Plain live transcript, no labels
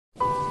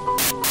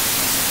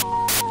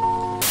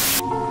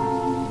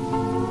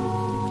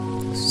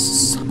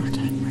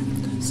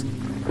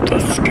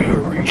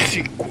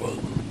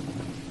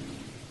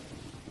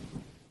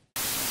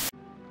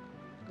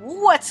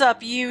What's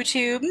up,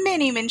 YouTube?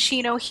 Mini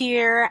Minchino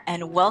here,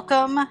 and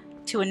welcome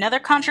to another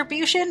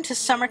contribution to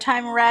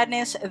Summertime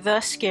Radness,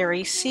 the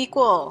scary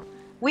sequel.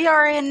 We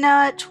are in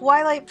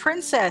Twilight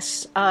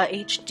Princess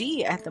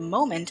HD at the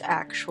moment,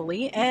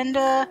 actually, and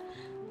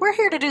we're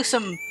here to do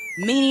some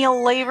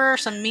menial labor,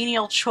 some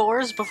menial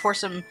chores before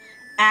some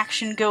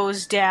action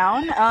goes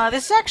down.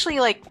 This is actually,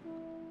 like,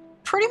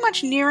 pretty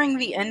much nearing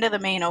the end of the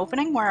main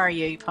opening. Where are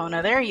you,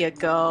 Epona? There you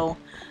go.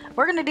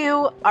 We're gonna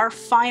do our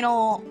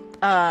final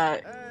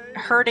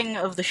herding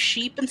of the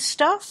sheep and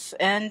stuff,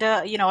 and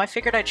you know, I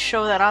figured I'd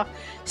show that off,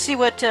 see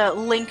what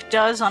Link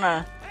does on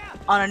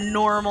a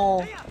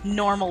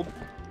normal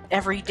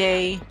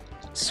everyday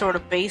sort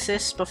of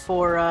basis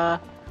before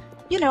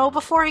you know,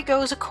 before he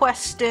goes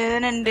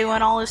a-questing and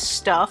doing all his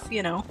stuff,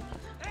 you know.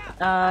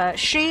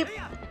 Sheep.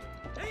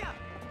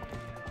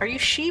 Are you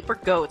sheep or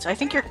goats? I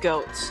think you're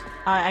goats.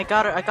 I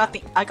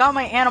got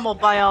my animal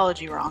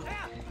biology wrong.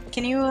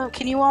 Can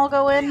you all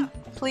go in,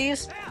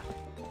 please?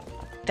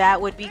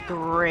 That would be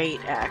great,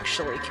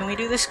 actually. Can we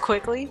do this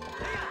quickly?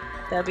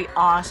 That'd be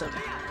awesome.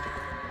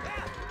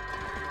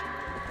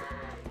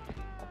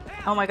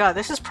 Oh my god,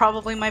 this is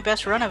probably my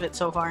best run of it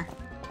so far.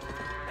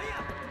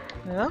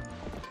 Yep.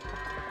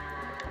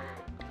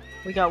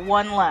 We got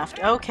one left.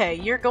 Okay,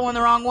 you're going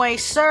the wrong way,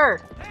 sir!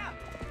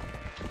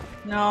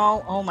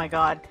 No, oh my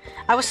god.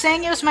 I was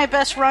saying it was my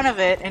best run of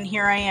it, and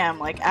here I am,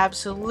 like,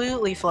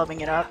 absolutely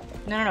flubbing it up.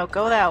 No,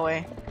 go that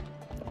way.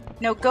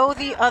 No, go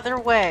the other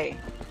way.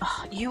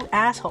 Ugh, you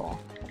asshole.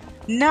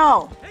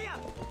 No!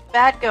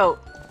 Bad goat.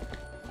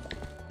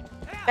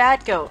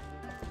 Bad goat.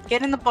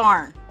 Get in the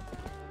barn.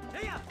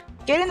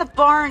 Get in the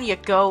barn, you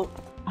goat.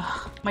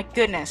 Ugh, my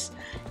goodness.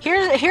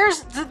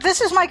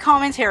 This is my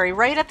commentary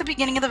right at the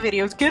beginning of the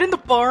videos. Get in the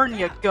barn,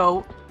 you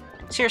goat.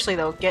 Seriously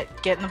though, get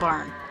in the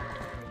barn.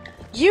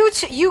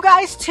 You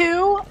guys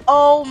too?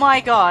 Oh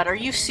my god, are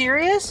you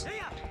serious?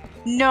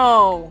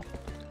 No.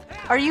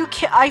 Are you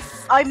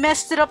I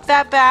messed it up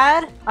that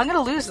bad? I'm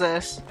gonna lose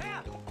this.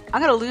 I'm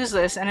gonna lose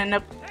this and end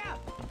up...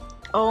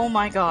 Oh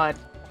my god.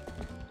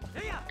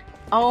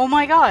 Oh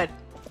my god.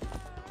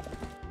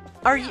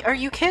 Are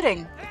you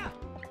kidding?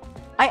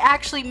 I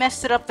actually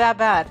messed it up that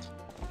bad.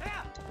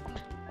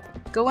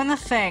 Go in the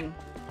thing.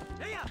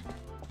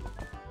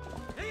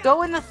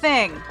 Go in the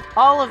thing.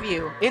 All of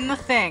you. In the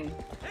thing.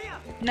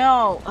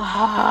 No.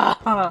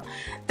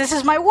 This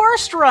is my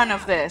worst run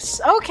of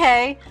this.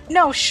 Okay.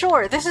 No,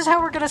 sure. This is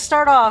how we're gonna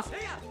start off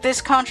this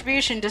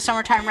contribution to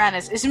Summertime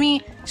Radness. Is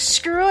me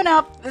screwing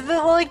up the,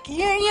 like,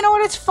 you know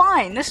what, it's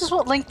fine. This is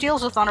what Link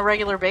deals with on a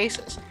regular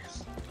basis.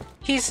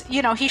 He's,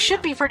 you know, he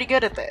should be pretty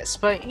good at this,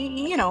 but,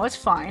 you know, it's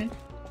fine.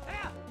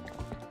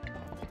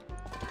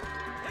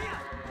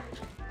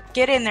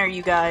 Get in there,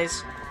 you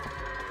guys.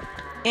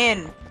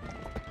 In.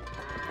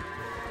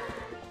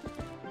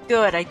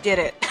 Good, I did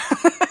it.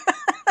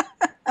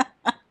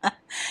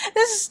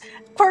 This is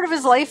part of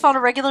his life on a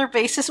regular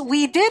basis.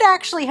 We did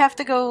actually have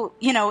to go,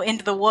 you know,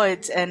 into the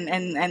woods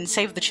and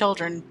save the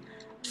children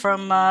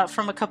from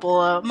a couple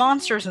of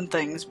monsters and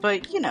things,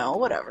 but, you know,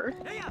 whatever.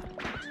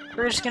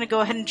 We're just gonna go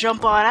ahead and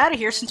jump on out of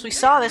here since we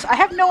saw this. I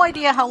have no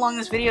idea how long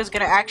this video is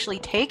gonna actually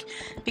take,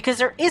 because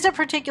there is a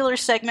particular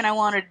segment I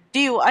wanted to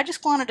do. I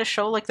just wanted to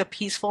show, like, the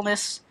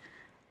peacefulness,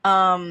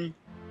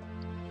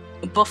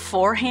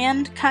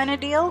 beforehand kind of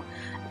deal.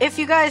 If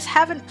you guys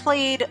haven't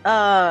played,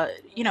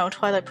 you know,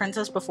 Twilight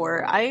Princess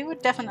before, I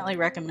would definitely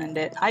recommend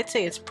it. I'd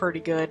say it's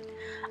pretty good.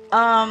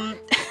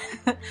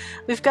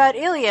 We've got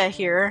Ilia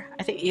here.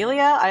 I think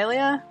Ilia?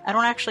 I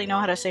don't actually know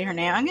how to say her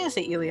name. I'm gonna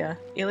say Ilia.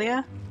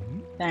 Ilia?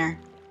 There.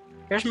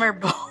 There's my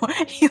boy.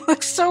 He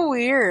looks so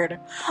weird,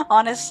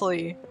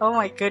 honestly. Oh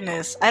my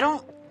goodness. I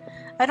don't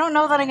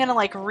know that I'm gonna,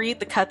 like,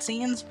 read the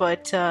cutscenes,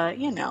 but,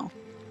 you know.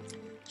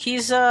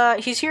 He's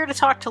here to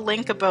talk to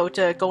Link about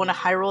going to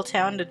Hyrule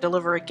Town to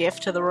deliver a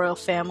gift to the royal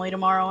family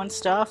tomorrow and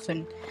stuff,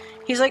 and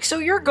he's like, so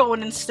you're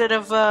going instead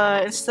of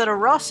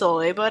Russell,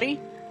 eh, buddy?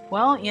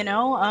 Well, you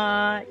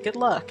know, good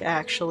luck,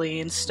 actually,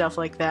 and stuff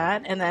like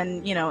that. And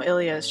then, you know,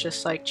 Ilia's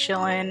just, like,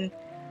 chilling,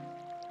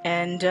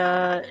 and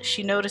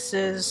she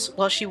notices,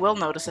 well, she will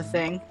notice a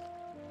thing.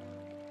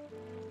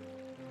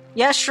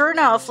 Yeah, sure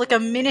enough, like a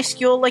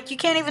minuscule, like, you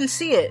can't even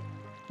see it.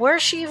 Where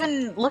is she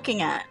even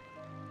looking at?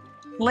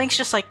 Link's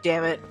just like,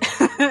 damn it.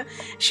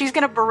 She's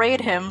gonna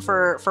berate him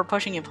for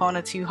pushing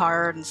Epona too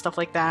hard and stuff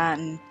like that,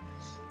 and,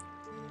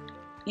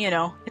 you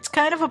know, it's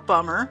kind of a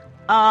bummer.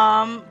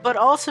 But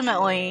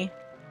ultimately,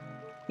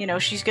 you know,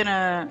 she's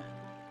gonna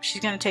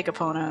take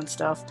Epona and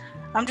stuff.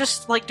 I'm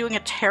just, like, doing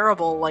a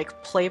terrible,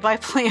 like,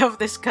 play-by-play of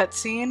this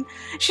cutscene.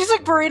 She's,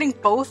 like, berating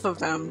both of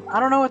them. I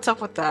don't know what's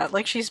up with that.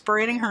 Like, she's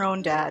berating her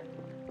own dad.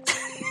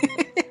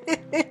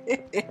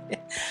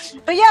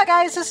 But yeah,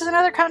 guys, this is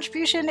another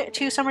contribution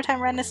to Summertime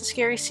Radness, the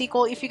scary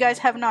sequel. If you guys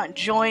have not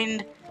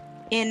joined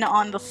in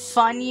on the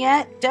fun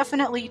yet,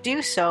 definitely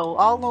do so.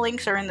 All the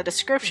links are in the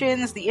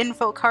descriptions, the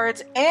info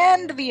cards,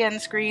 and the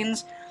end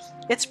screens.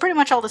 It's pretty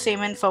much all the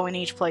same info in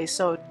each place,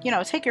 so, you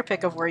know, take your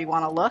pick of where you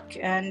want to look,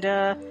 and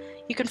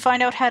you can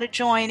find out how to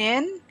join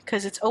in,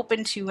 because it's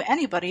open to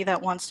anybody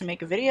that wants to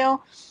make a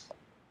video.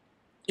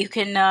 You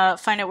can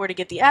find out where to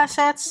get the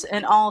assets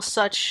and all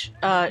such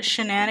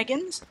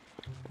shenanigans,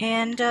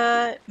 and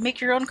make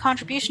your own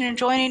contribution and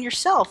join in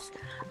yourself.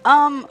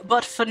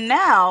 But for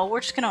now,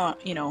 we're just gonna,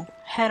 you know,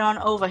 head on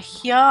over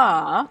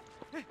here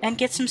and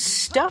get some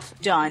stuff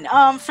done.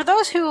 For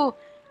those who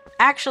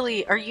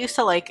actually are used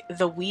to, like,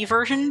 the Wii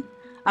version,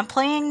 I'm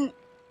playing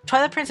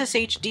Twilight Princess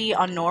HD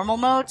on normal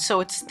mode,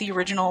 so it's the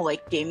original,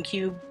 like,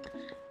 GameCube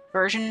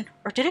version.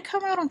 Or did it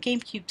come out on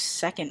GameCube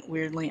second,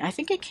 weirdly? I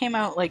think it came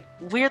out, like,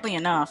 weirdly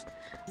enough.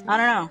 I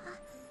don't know.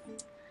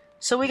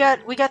 So we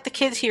got the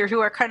kids here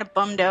who are kind of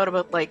bummed out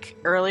about, like,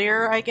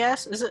 earlier, I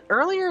guess. Is it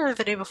earlier or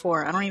the day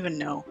before? I don't even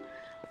know.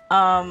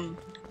 But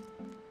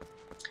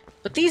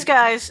these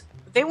guys,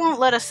 they won't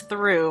let us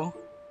through.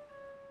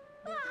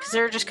 Because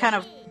they're just kind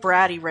of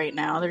bratty right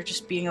now. They're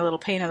just being a little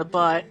pain in the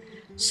butt.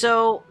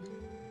 So,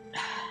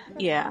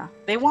 yeah.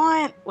 They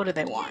want... What do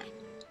they want?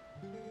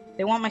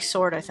 They want my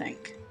sword, I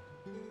think.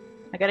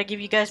 I gotta give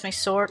you guys my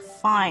sword?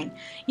 Fine.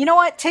 You know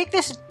what? Take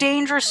this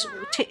dangerous...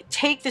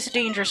 take this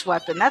dangerous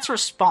weapon. That's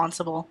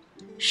responsible.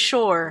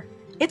 Sure.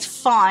 It's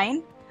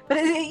fine. But,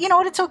 you know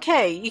what? It's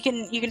okay. You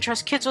can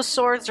trust kids with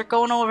swords. They're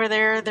going over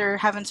there. They're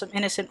having some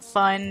innocent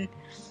fun.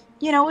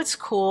 You know, it's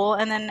cool.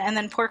 And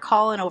then poor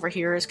Colin over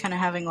here is kind of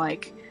having,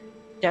 like,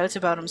 doubts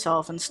about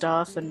himself and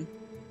stuff. And,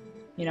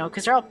 you know,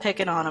 because they're all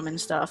picking on him and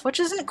stuff.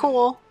 Which isn't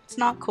cool. It's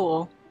not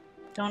cool.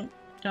 Don't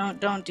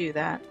do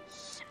that.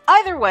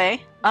 Either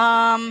way,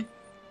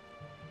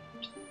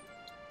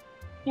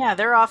 yeah,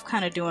 they're off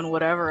kind of doing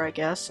whatever, I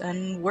guess,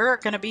 and we're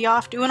gonna be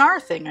off doing our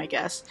thing, I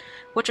guess,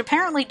 which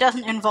apparently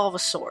doesn't involve a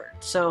sword,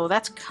 so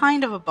that's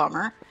kind of a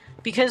bummer,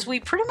 because we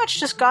pretty much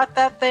just got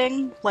that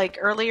thing, like,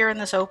 earlier in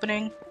this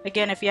opening.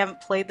 Again, if you haven't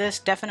played this,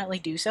 definitely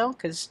do so,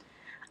 because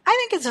I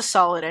think it's a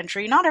solid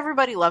entry. Not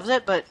everybody loves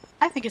it, but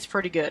I think it's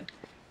pretty good,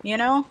 you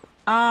know?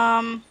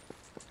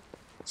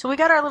 So we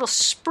got our little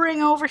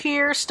spring over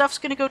here, stuff's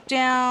gonna go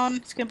down,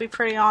 it's gonna be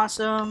pretty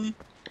awesome.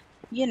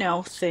 You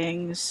know,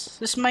 things.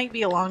 This might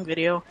be a long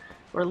video.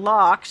 We're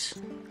locked.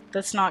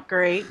 That's not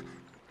great.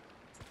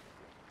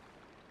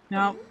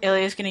 No,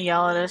 Ilya's gonna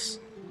yell at us.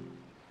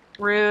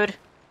 Rude.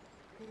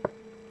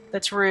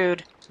 That's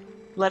rude.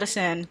 Let us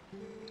in.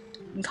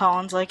 And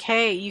Colin's like,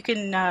 hey, you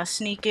can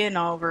sneak in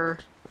over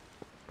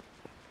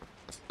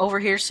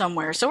here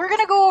somewhere. So we're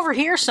gonna go over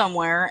here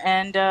somewhere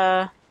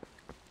and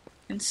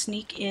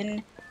sneak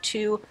in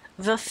to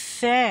the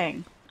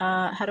thing.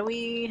 How do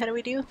we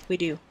do? We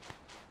do.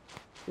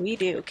 We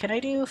do. Can I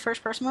do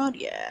first person mode?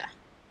 Yeah.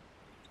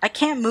 I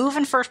can't move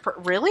in first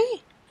person.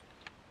 Really?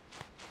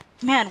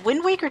 Man,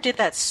 Wind Waker did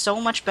that so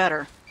much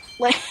better.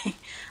 Like,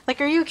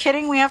 are you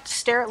kidding? We have to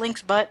stare at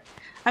Link's butt.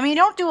 I mean, you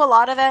don't do a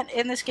lot of that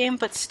in this game,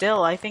 but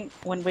still, I think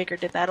Wind Waker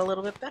did that a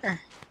little bit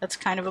better. That's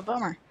kind of a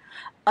bummer.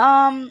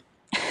 But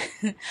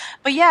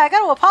yeah, I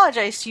gotta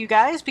apologize to you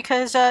guys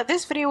because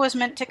this video was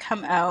meant to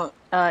come out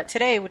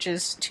today, which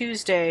is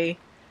Tuesday.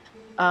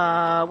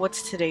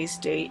 What's today's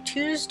date?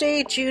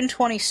 Tuesday, June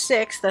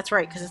 26th. That's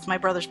right, because it's my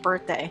brother's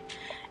birthday.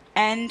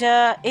 And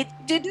it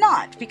did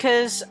not,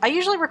 because I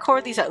usually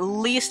record these at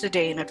least a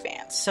day in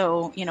advance.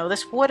 So, you know,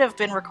 this would have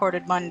been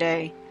recorded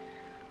Monday,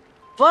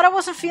 but I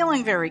wasn't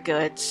feeling very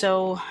good,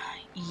 so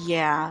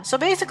yeah. So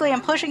basically,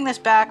 I'm pushing this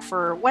back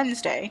for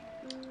Wednesday,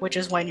 which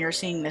is when you're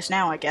seeing this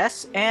now, I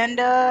guess. And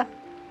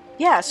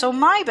yeah, so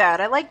my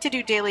bad. I like to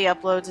do daily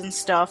uploads and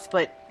stuff,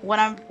 but when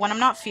I'm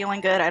not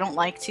feeling good, I don't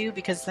like to,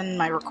 because then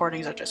my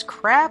recordings are just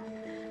crap.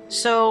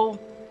 So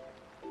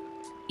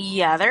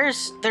yeah,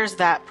 there's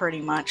that pretty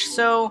much.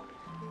 So,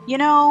 you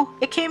know,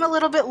 it came a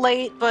little bit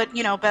late, but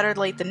you know, better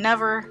late than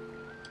never.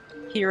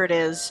 Here it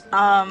is.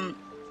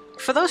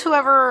 For those who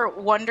ever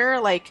wonder,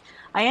 like,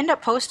 I end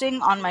up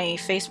posting on my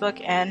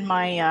Facebook and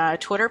my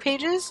Twitter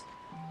pages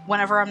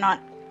whenever I'm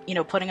not, you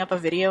know, putting up a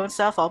video and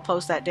stuff. I'll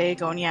post that day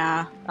going,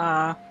 yeah,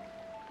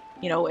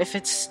 you know, if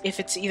it's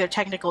either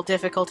technical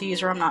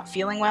difficulties or I'm not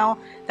feeling well,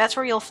 that's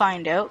where you'll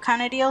find out,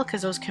 kind of deal,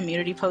 because those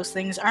community post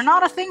things are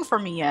not a thing for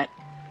me yet.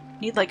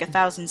 Need like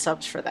 1,000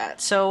 subs for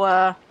that.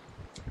 So,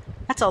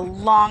 that's a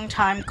long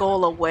time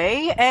goal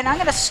away, and I'm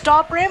gonna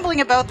stop rambling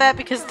about that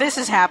because this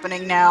is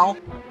happening now.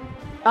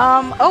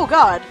 Oh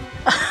god.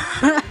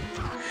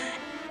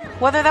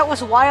 Whether that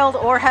was wild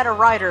or had a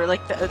rider,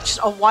 like just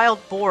a wild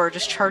boar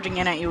just charging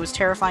in at you was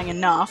terrifying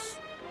enough.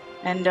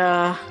 And,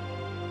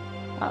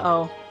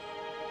 uh-oh.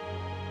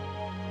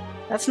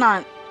 That's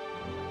not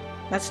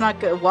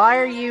good. Why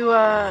are you,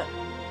 I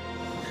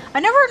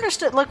never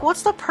understood, like,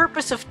 what's the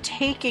purpose of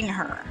taking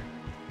her?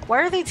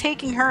 Why are they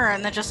taking her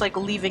and then just, like,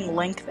 leaving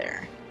Link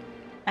there?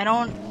 I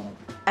don't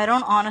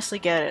honestly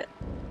get it.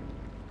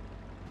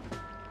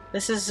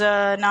 This is,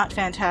 not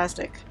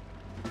fantastic.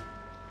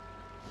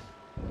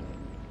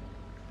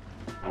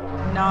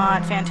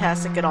 Not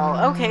fantastic at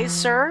all. Okay,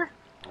 sir.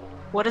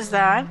 What is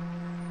that?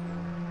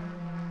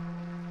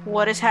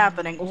 What is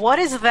happening? What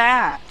is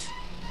that?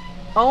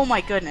 Oh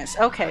my goodness.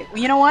 Okay,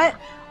 you know what?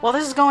 While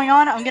this is going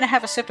on, I'm gonna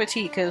have a sip of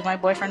tea, because my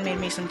boyfriend made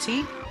me some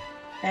tea.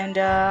 And,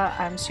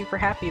 I'm super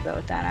happy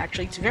about that,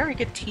 actually. It's very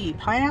good tea.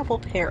 Pineapple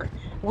pear.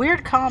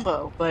 Weird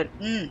combo, but,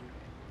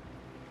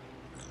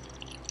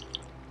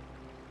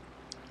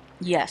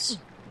 Yes.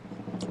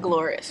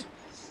 Glorious.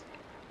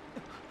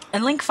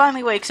 And Link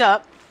finally wakes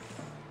up.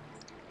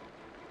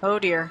 Oh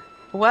dear.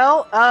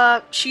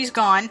 Well, she's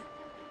gone.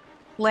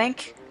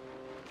 Link,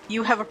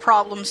 you have a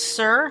problem,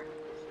 sir.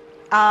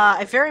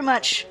 I very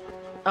much...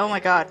 Oh my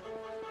god.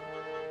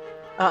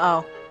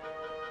 Uh-oh.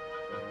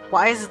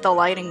 Why is the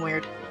lighting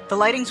weird? The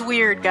lighting's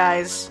weird,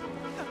 guys.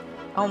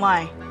 Oh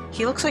my.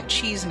 He looks like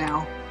cheese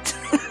now.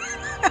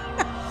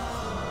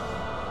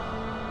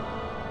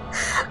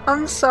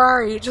 I'm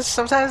sorry, just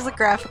sometimes the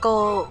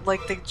graphical,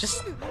 like,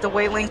 the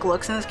way Link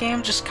looks in this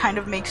game just kind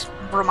of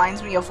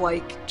reminds me of,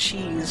 like,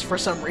 cheese for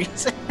some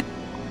reason.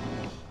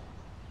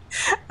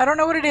 I don't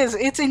know what it is.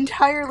 It's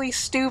entirely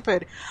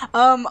stupid.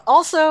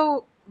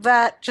 Also,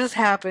 that just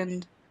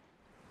happened.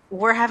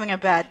 We're having a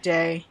bad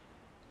day.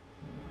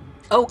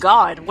 Oh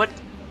god, what?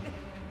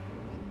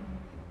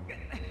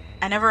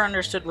 I never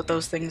understood what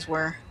those things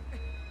were.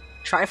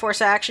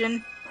 Triforce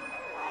action?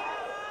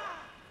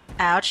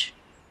 Ouch.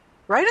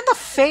 Right in the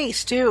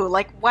face, too.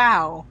 Like,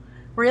 wow.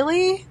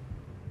 Really?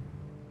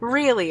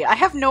 Really? I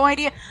have no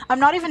idea.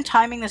 I'm not even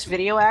timing this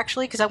video,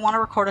 actually, because I want to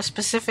record a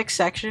specific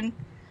section.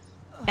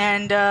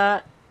 And,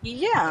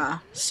 yeah.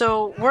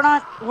 So, we're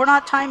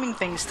not timing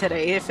things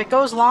today. If it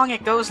goes long,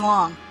 it goes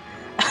long.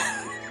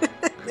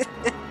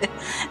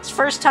 It's the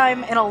first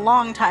time in a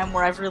long time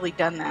where I've really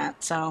done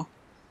that, so...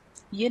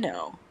 You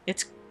know,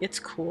 it's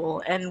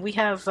cool. And we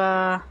have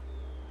a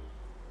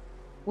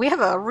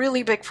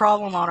really big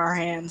problem on our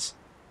hands.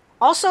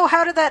 Also,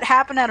 how did that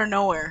happen out of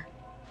nowhere?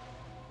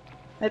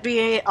 That'd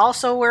be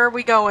also, where are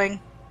we going?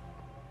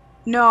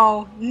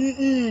 No.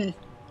 Mm-mm.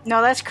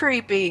 No, that's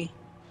creepy.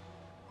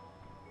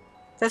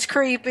 That's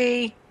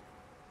creepy.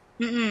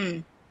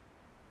 Mm-mm.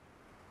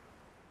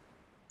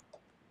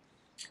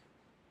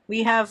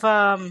 We have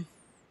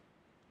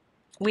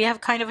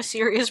kind of a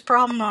serious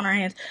problem on our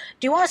hands.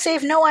 Do you want to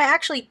save? No, I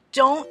actually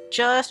don't,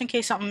 just in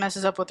case something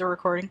messes up with the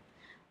recording.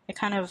 I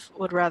kind of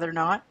would rather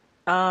not.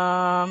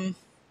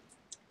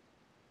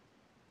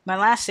 My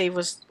last save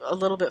was a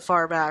little bit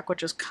far back,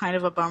 which is kind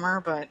of a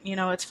bummer, but, you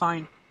know, it's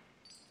fine.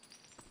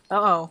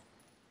 Uh-oh.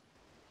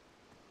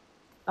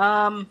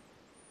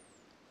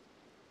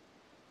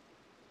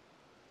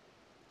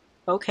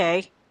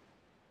 Okay.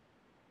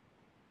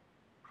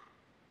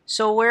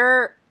 So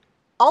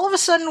all of a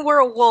sudden we're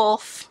a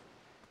wolf,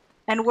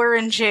 and we're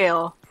in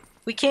jail.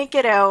 We can't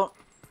get out.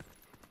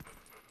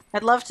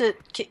 I'd love to,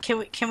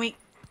 can we,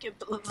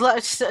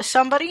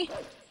 somebody?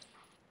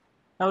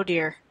 Oh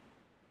dear.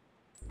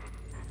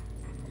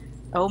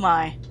 Oh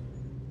my.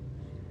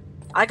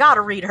 I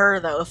gotta read her,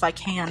 though, if I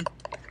can.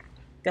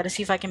 Gotta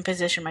see if I can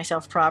position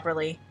myself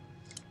properly.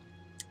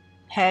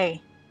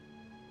 Hey.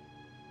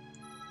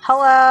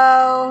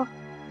 Hello!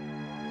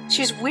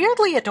 She's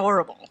weirdly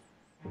adorable.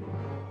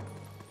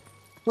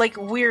 Like,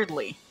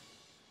 weirdly.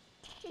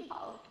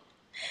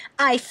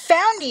 I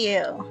found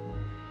you!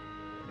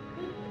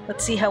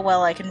 Let's see how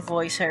well I can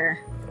voice her.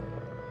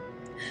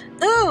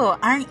 Ooh,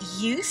 aren't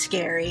you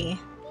scary?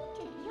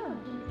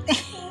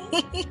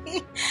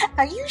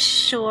 Are you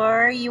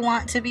sure you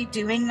want to be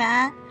doing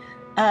that?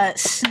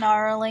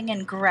 Snarling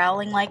and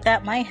growling like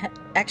that? My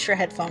extra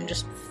headphone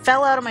just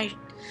fell out of my...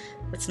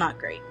 That's not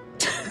great.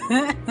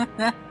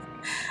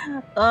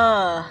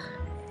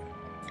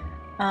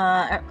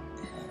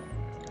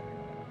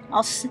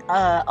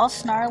 all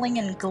snarling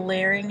and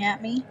glaring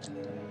at me?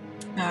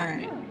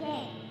 Alright.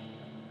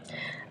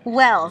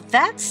 Well,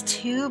 that's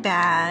too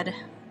bad.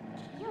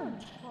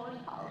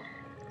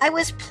 I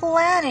was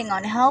planning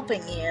on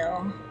helping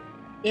you.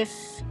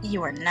 If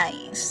you were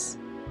nice.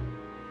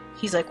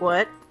 He's like,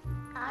 what?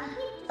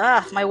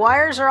 My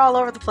wires are all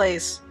over the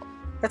place.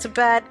 That's a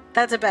bad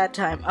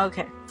time.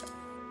 Okay.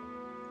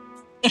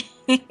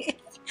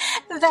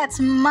 That's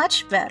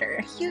much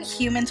better. You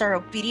humans are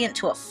obedient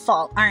to a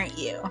fault, aren't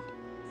you?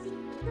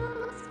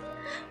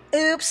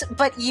 Oops,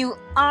 but you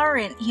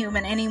aren't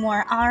human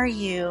anymore, are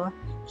you?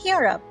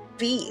 You're a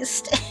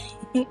beast.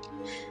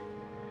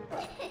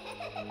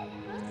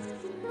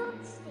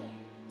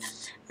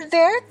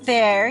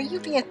 There, you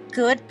be a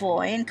good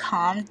boy and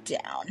calm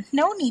down.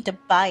 No need to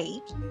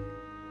bite.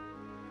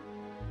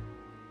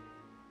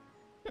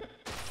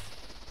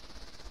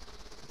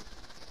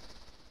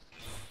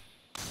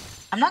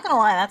 I'm not gonna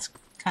lie, that's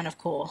kind of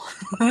cool.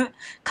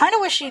 Kind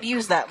of wish she'd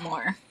use that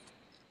more.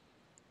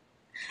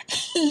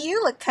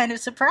 You look kind of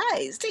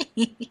surprised.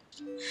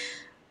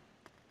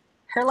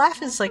 Her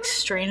laugh is, like,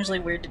 strangely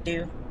weird to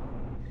do.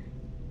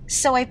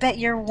 So I bet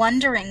you're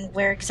wondering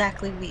where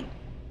exactly we...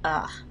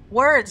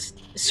 words!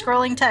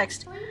 Scrolling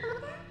text.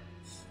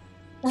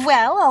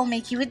 Well, I'll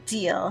make you a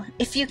deal.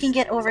 If you can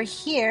get over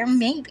here,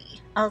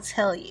 maybe I'll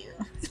tell you.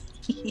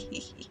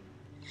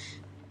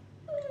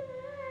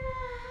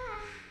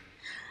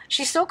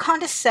 She's so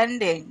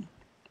condescending.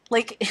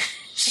 Like,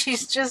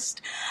 she's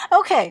just...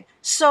 Okay,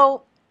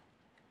 so...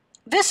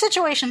 This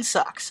situation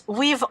sucks.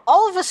 We've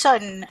all of a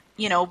sudden,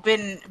 you know,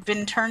 been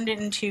turned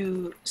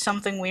into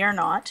something we are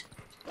not.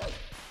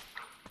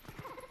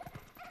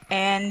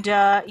 And,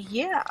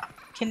 yeah.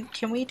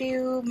 Can we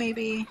do,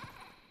 maybe...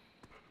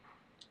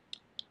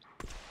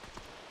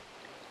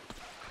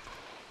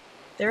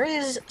 There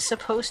is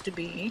supposed to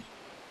be...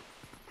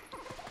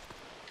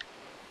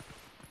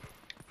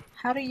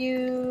 How do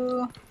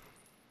you...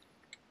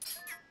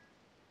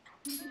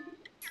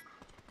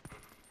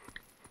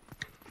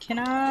 Can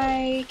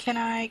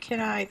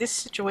I? This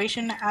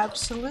situation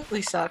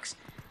absolutely sucks.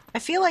 I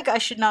feel like I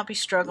should not be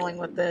struggling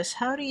with this.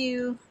 How do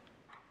you...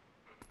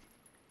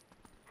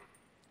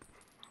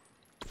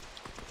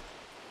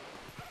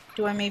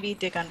 Do I maybe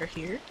dig under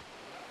here?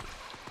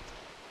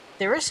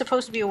 There is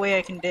supposed to be a way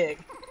I can dig.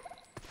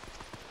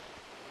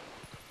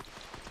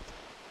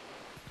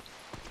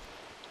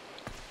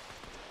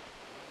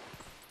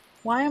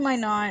 Why am I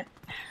not...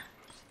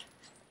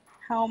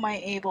 How am I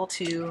able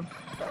to...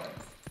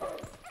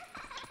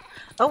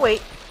 Oh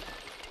wait.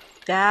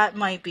 That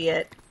might be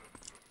it.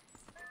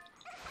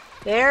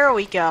 There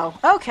we go.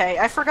 Okay,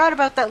 I forgot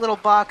about that little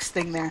box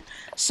thing there.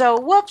 So,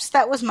 whoops,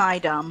 that was my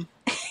dumb.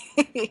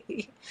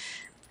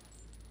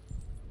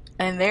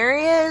 And there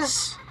he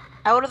is.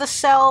 Out of the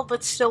cell,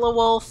 but still a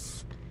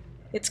wolf.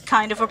 It's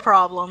kind of a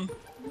problem.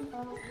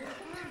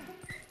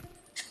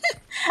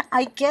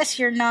 I guess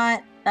you're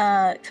not,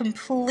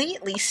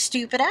 completely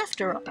stupid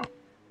after all.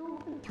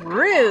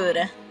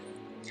 Rude.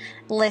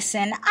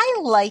 Listen, I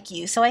like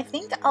you, so I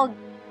think I'll,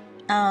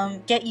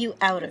 get you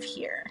out of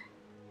here.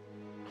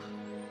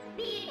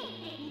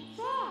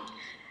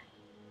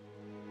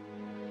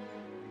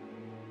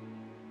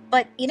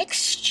 But in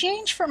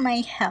exchange for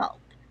my help,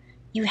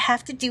 you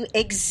have to do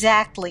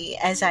exactly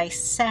as I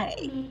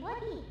say.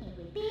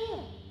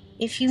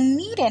 If you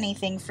need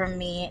anything from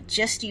me,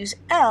 just use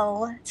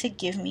L to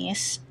give me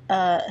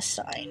a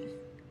sign.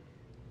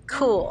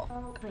 Cool.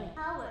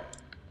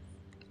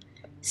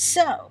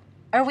 So,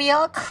 are we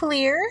all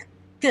clear?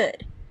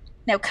 Good.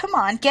 Now come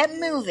on, get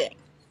moving.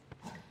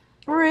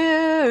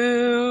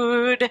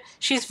 Rude.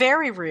 She's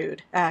very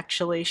rude,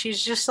 actually.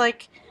 She's just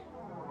like,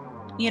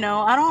 you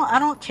know, I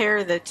don't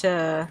care that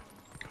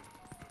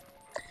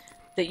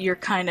that you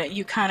kind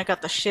of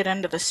got the shit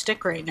end of the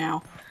stick right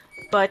now.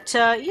 But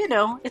you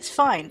know, it's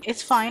fine.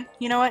 It's fine.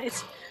 You know what?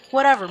 It's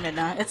whatever,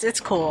 Midna. It's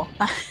cool.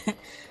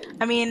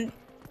 I mean,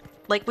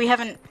 like, we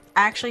haven't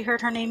actually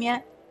heard her name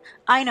yet.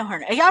 I know her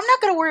name. Yeah, I'm not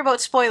gonna worry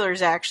about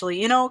spoilers,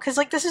 actually, you know, because,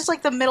 like, this is,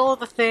 like, the middle of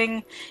the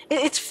thing.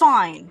 It's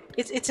fine.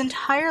 It's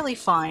entirely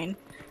fine.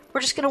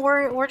 We're just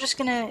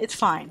gonna, it's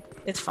fine.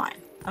 It's fine.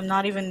 I'm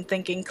not even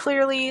thinking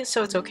clearly,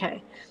 so it's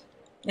okay.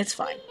 It's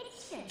fine.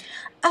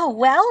 Oh,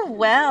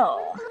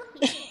 well.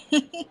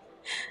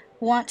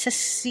 Want to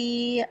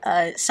see,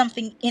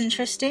 something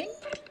interesting?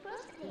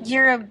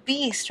 You're a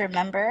beast,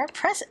 remember?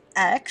 Press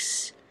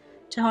X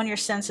to hone your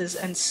senses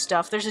and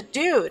stuff. There's a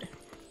dude!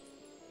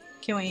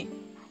 Can we...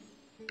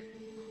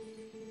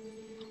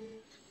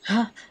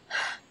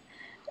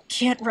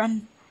 Can't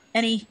run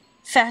any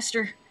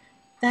faster.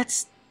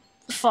 That's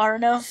far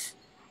enough,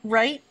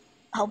 right?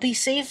 I'll be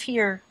safe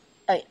here,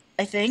 I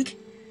think.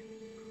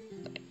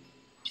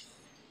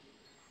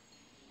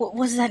 What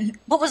was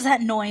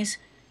that noise?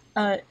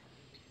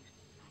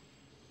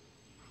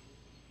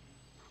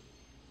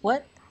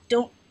 What?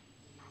 Don't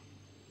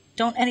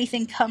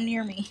anything come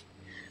near me.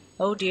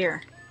 Oh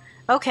dear.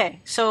 Okay,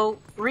 so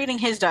reading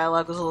his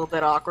dialogue was a little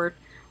bit awkward.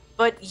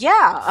 But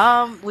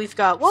yeah, we've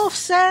got wolf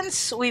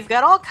sense, we've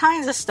got all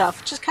kinds of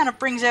stuff. It just kind of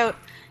brings out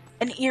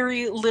an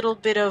eerie little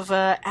bit of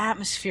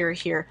atmosphere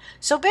here.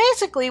 So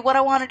basically what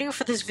I want to do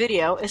for this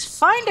video is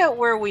find out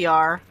where we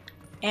are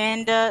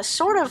and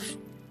sort of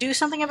do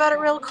something about it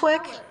real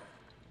quick.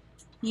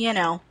 You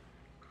know.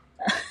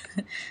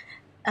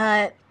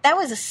 That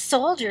was a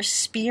soldier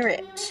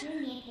spirit.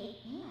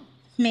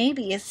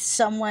 Maybe it's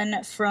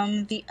someone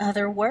from the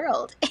other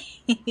world.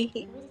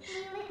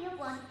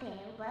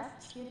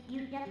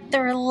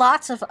 There are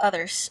lots of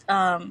other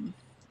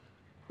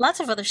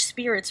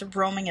spirits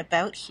roaming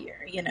about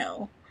here, you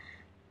know.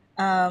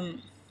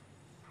 Hone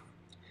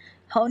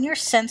your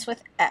sense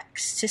with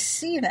X to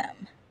see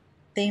them.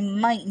 They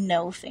might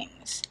know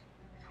things.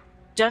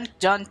 Dun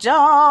dun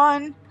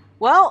dun!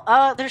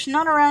 Well, there's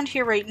none around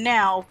here right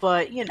now,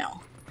 but, you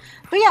know.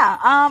 But yeah,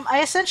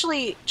 I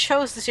essentially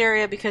chose this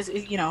area because,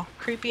 you know,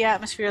 creepy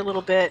atmosphere a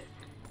little bit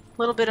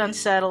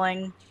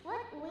unsettling.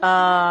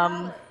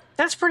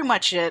 That's pretty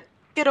much it.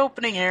 Good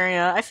opening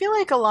area. I feel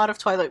like a lot of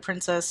Twilight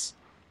Princess,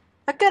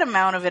 a good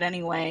amount of it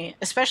anyway,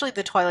 especially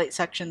the Twilight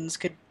sections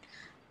could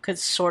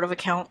sort of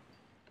account.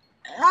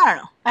 I don't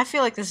know. I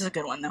feel like this is a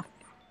good one, though.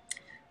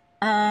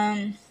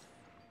 I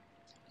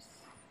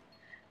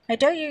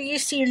doubt you're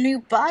used to your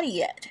new body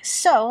yet,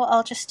 so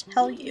I'll just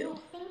tell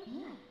you.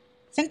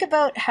 Think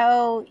about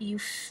how you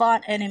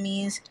fought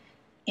enemies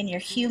in your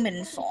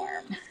human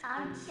form.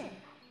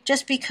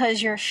 Just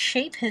because your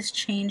shape has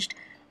changed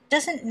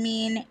doesn't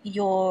mean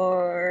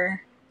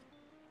your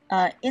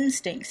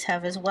instincts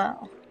have as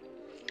well.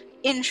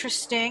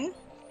 Interesting.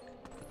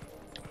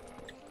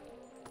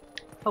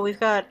 Oh, we've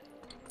got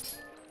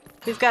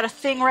a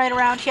thing right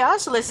around here,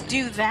 so let's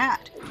do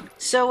that.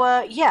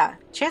 So, yeah,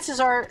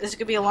 chances are this is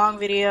gonna be a long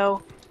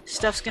video.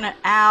 Stuff's gonna...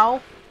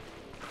 Ow.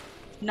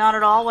 Not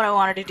at all what I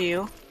wanted to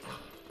do.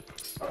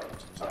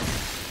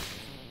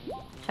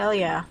 Hell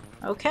yeah.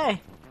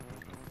 Okay.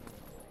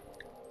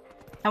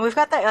 And we've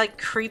got that, like,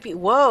 creepy...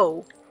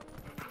 Whoa!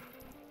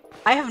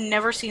 I have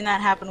never seen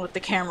that happen with the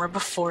camera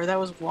before. That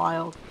was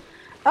wild.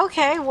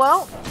 Okay,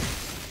 well...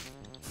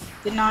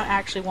 Did not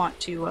actually want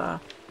to,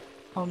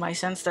 hold my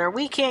sense there.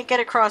 We can't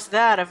get across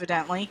that,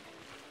 evidently.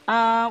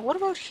 What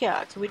about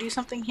here? Can we do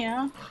something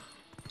here?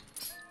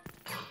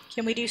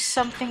 Can we do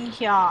something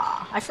here?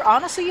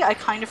 Honestly, I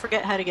kind of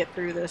forget how to get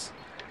through this.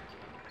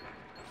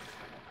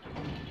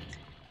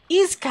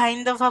 Is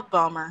kind of a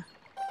bummer.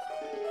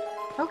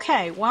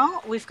 Okay,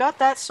 well, we've got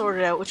that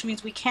sorted out, which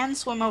means we can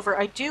swim over.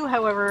 I do,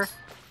 however,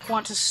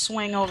 want to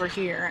swing over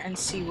here and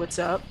see what's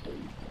up.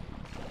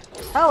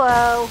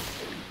 Hello!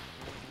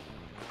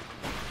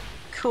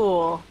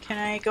 Cool. Can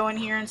I go in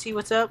here and see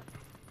what's up?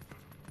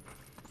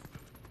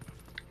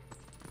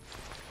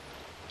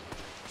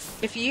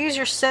 If you use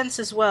your sense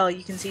as well,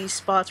 you can see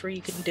spots where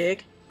you can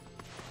dig.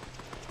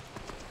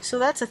 So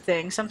that's a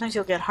thing. Sometimes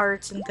you'll get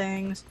hearts and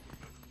things.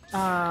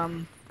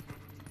 The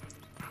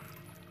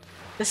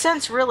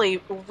sense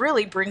really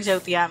brings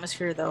out the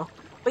atmosphere, though.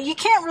 But you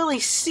can't really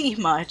see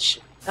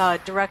much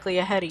directly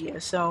ahead of you,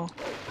 so...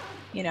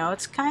 You know,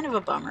 it's kind of a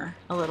bummer.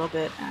 A little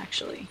bit,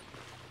 actually.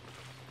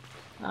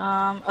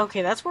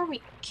 Okay, that's where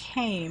we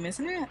came,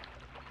 isn't it?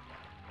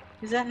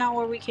 Is that not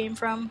where we came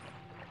from?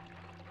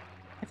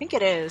 I think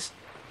it is.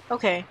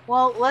 Okay,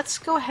 well, let's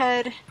go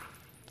ahead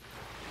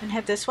and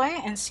head this way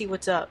and see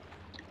what's up.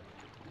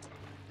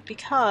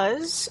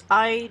 Because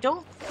I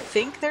don't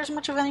think there's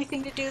much of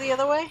anything to do the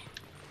other way.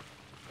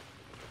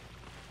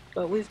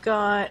 But we've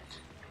got...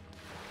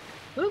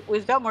 Ooh,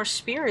 we've got more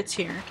spirits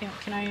here.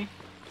 Can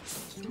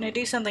I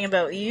do something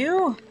about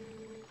you?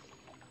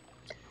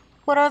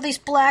 What are these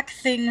black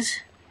things?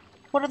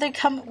 What are they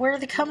where are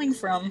they coming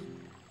from?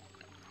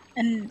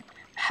 And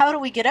how do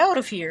we get out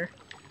of here?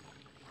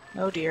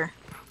 Oh dear.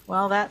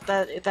 Well,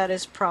 that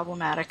is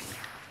problematic.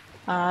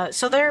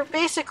 So they're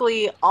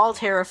basically all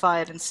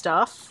terrified and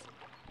stuff.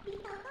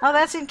 Oh,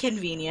 that's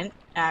inconvenient,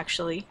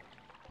 actually.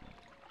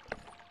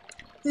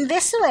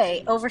 This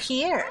way, over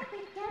here.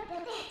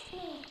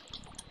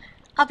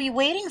 I'll be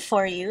waiting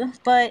for you,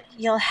 but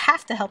you'll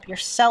have to help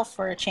yourself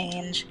for a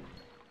change.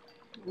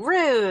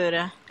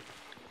 Rude.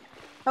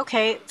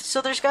 Okay,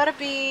 so there's gotta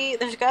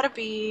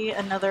be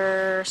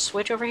another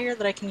switch over here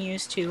that I can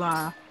use to,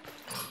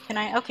 can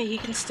I? Okay, he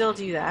can still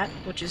do that,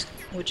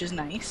 which is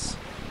nice.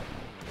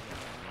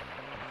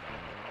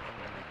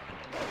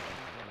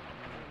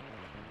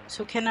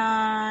 So can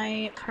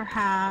I,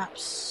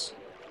 perhaps...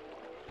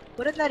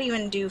 What did that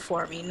even do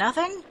for me?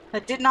 Nothing?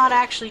 That did not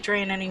actually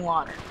drain any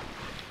water.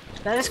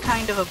 That is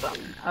kind of a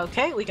bummer.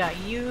 Okay, we got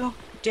you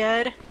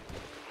dead.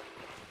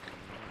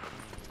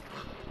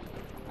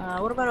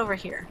 What about over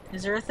here?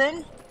 Is there a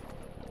thing?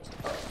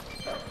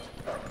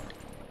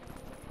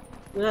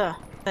 Ugh,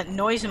 that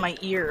noise in my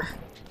ear.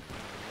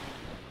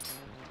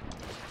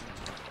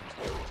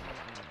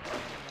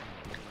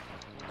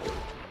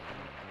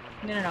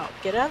 No.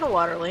 Get out of the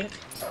water, Link.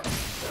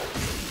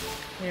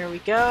 There we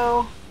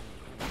go.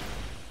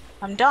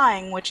 I'm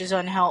dying, which is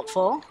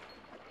unhelpful.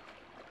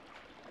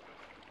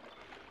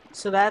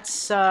 So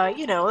that's,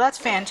 you know, that's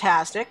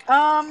fantastic.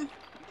 What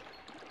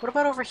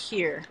about over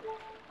here?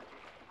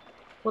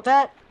 Will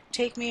that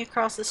take me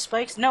across the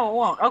spikes? No, it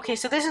won't. Okay,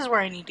 so this is where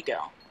I need to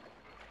go.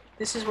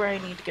 This is where I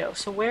need to go.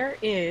 So where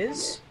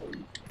is...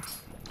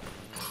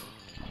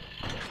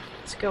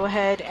 Let's go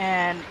ahead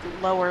and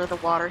lower the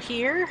water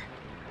here.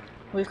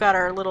 We've got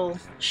our little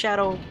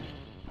shadow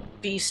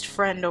beast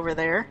friend over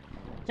there.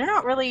 They're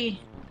not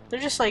really... They're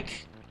just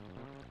like...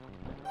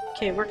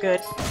 Okay, we're good.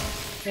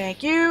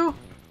 Thank you!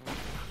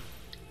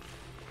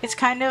 It's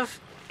kind of...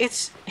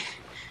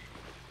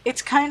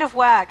 It's kind of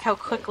whack how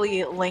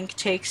quickly Link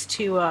takes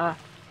to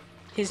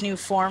his new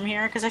form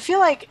here, because I feel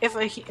like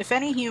if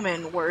any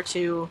human were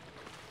to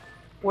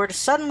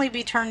suddenly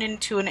be turned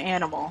into an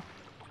animal,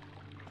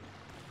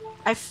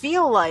 I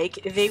feel like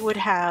they would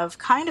have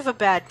kind of a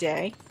bad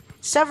day.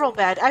 Several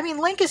bad... I mean,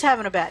 Link is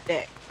having a bad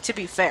day, to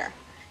be fair.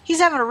 He's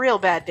having a real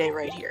bad day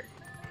right here.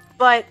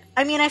 But,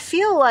 I mean, I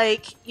feel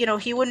like, you know,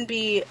 he'd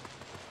be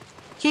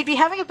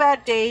having a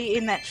bad day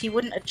in that he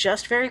wouldn't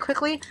adjust very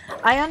quickly.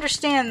 I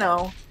understand,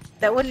 though,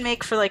 that wouldn't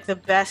make for, like, the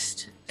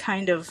best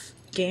kind of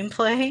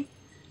gameplay.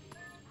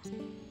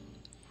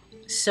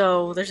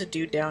 So, there's a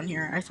dude down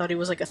here. I thought he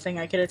was, like, a thing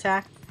I could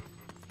attack.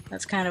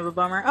 That's kind of a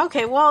bummer.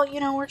 Okay, well, you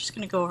know, we're just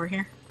gonna go over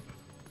here.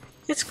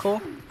 It's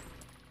cool.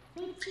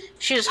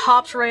 She just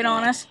hops right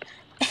on us.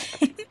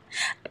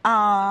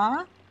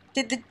 Aww.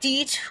 Did the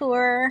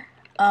detour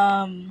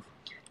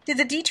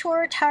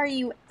tire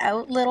you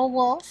out, little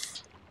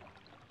wolf?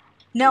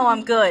 No,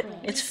 I'm good.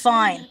 It's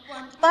fine.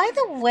 By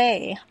the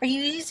way, are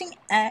you using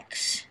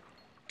X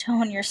to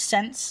hone your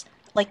sense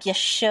like you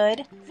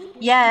should?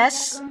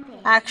 Yes,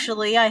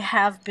 actually, I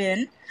have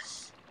been.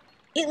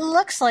 It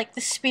looks like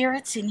the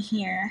spirits in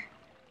here.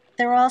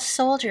 They're all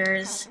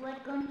soldiers.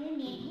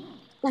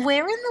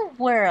 Where in the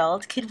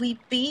world could we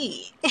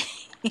be?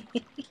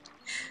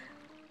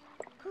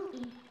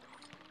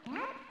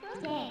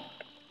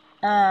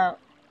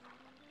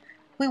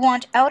 We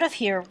want out of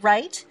here,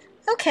 right?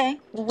 Okay,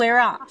 we're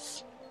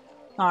off.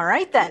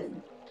 Alright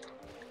then.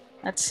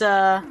 That's,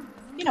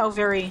 you know,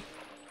 very,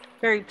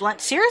 very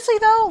blunt. Seriously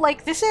though,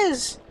 like, this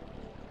is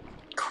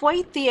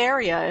quite the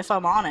area, if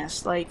I'm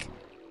honest. Like,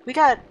 we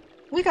got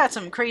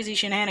some crazy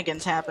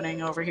shenanigans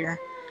happening over here.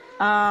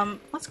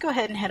 Let's go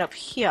ahead and head up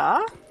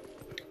here.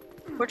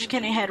 We're just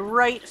gonna head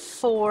right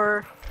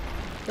for...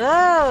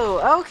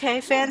 Oh,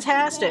 okay,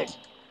 fantastic.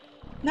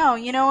 No,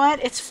 you know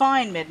what? It's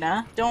fine,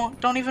 Midna.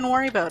 Don't even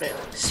worry about it.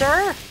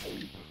 Sir?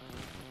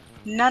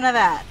 None of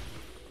that.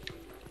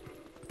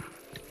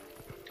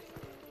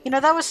 You know,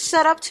 that was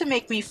set up to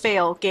make me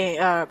fail,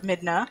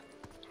 Midna.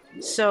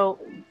 So...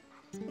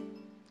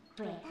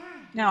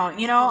 No,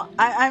 you know,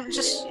 I'm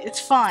just... It's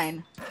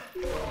fine.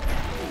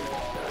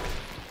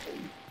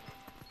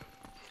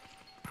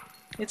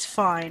 It's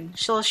fine.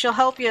 She'll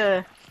help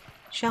you...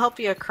 She'll help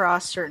you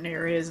across certain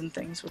areas and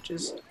things, which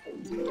is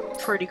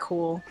pretty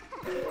cool.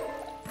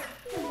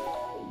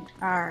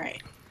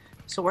 Alright.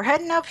 So we're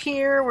heading up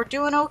here. We're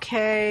doing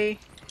okay.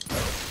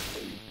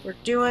 We're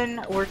doing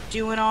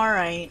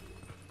alright.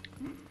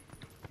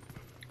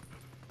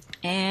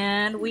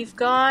 And we've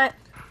got...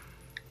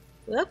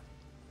 Whoop.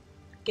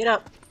 Get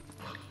up.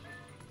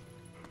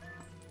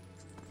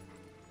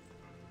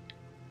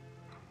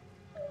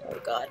 Oh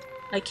god.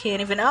 I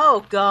can't even...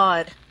 Oh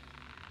god.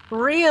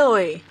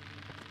 Really?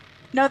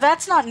 No,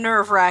 that's not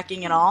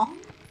nerve-wracking at all.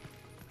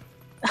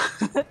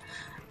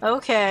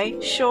 Okay,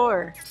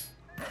 sure.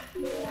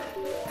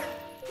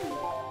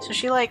 So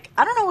she, like...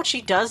 I don't know what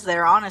she does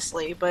there,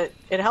 honestly, but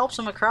it helps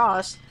him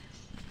across.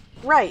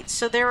 Right,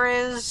 so there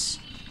is...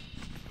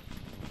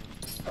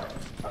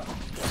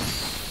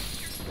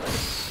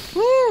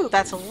 Woo!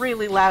 That's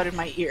really loud in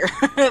my ear.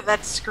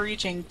 That's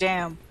screeching,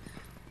 damn.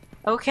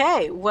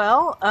 Okay,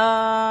 well,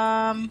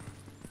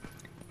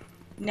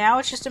 now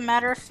it's just a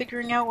matter of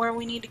figuring out where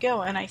we need to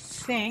go, and I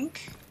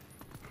think...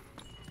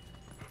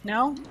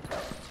 No?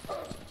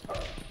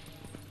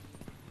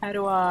 How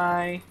do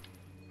I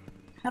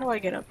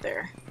get up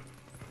there?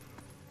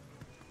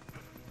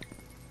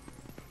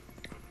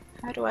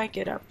 How do I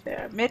get up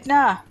there?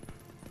 Midna!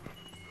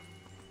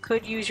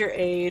 Could use your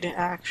aid,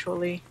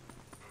 actually.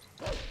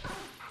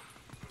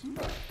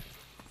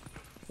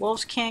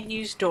 Wolves can't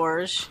use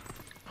doors.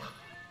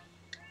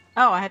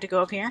 Oh, I had to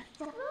go up here?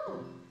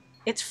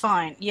 It's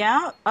fine.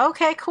 Yeah?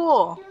 Okay,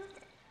 cool.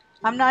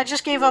 I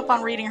just gave up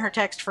on reading her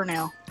text for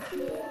now.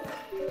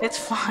 It's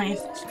fine.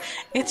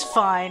 It's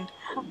fine.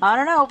 I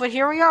don't know, but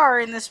here we are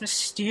in this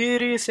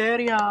mysterious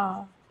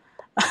area.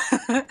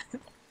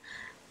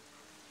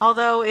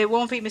 Although, it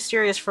won't be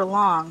mysterious for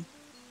long.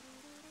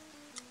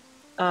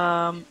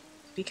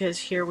 Because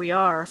here we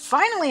are.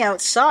 Finally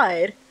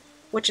outside,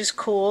 which is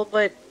cool,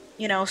 but,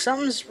 you know,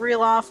 something's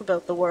real off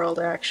about the world,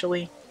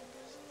 actually.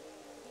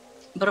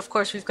 But of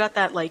course, we've got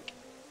that, like,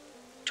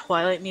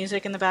 Twilight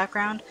music in the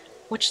background,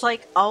 which,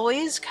 like,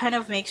 always kind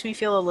of makes me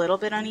feel a little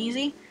bit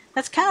uneasy.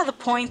 That's kind of the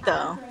point,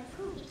 though.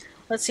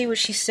 Let's see what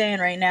she's saying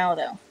right now,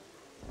 though.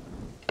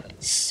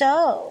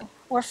 So,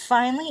 we're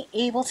finally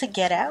able to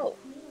get out.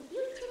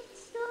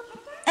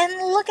 And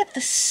look at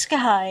the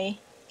sky.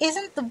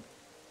 Isn't the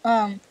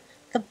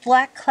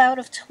black cloud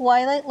of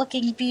Twilight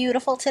looking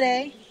beautiful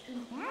today?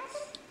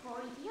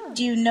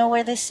 Do you know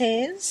where this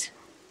is?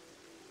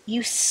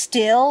 You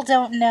still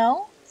don't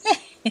know?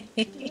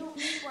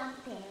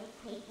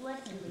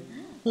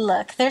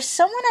 Look, there's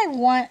someone I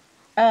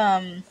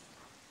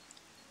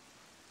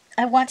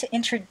want to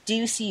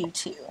introduce you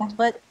to,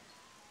 but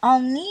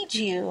I'll need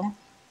you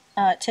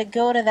to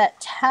go to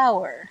that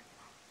tower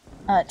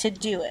to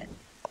do it.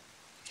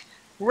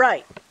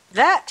 Right.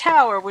 That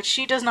tower, which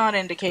she does not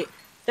indicate.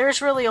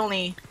 There's really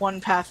only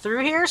one path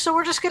through here, so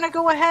we're just gonna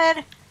go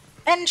ahead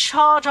and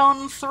charge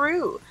on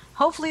through.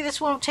 Hopefully this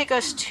won't take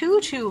us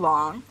too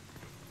long.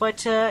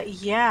 But,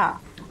 yeah.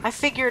 I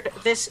figured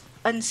this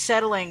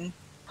unsettling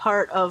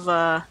part of,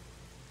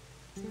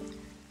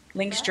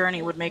 Link's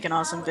journey would make an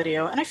awesome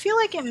video, and I feel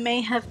like it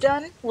may have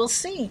done. We'll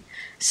see.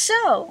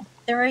 So,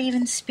 there are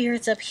even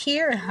spirits up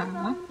here,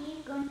 huh?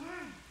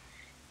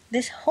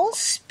 This whole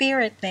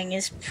spirit thing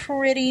is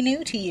pretty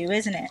new to you,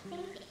 isn't it?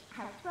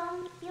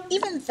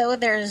 Even though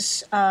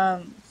there's,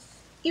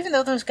 even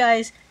though those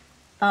guys,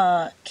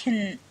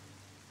 can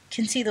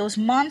see those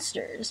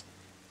monsters,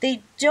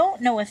 they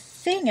don't know a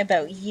thing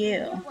about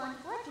you.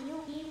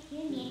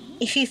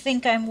 If you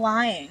think I'm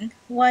lying,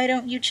 why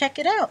don't you check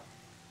it out?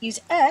 Use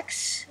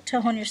X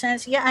to hone your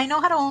sense. Yeah, I know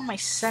how to hone my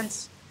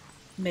sense,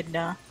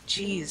 Midna.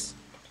 Jeez.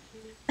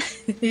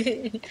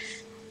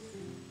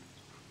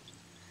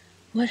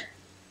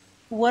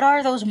 What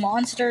are those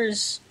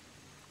monsters?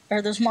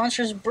 Are those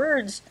monstrous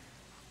birds?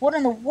 What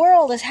in the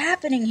world is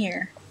happening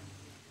here?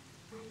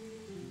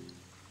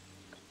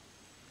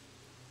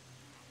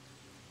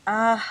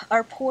 Ah,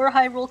 our poor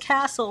Hyrule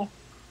Castle.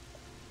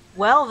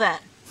 Well then.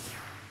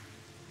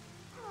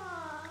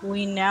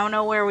 We now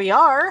know where we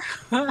are.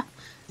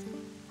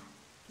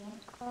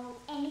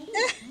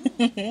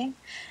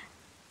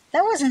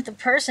 That wasn't the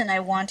person I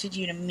wanted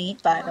you to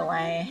meet, by the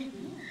way.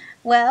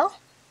 Well,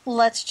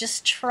 let's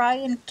just try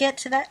and get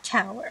to that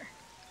tower.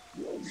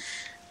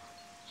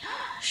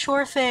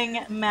 Sure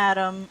thing,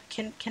 madam.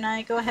 Can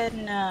I go ahead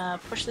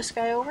and push this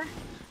guy over?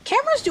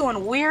 Camera's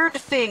doing weird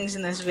things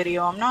in this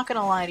video, I'm not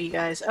gonna lie to you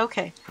guys.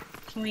 Okay.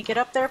 Can we get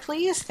up there,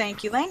 please?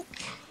 Thank you, Link.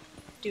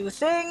 Do a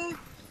thing.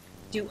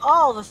 Do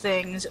all the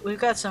things. We've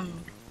got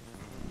some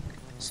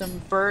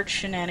bird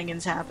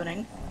shenanigans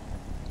happening.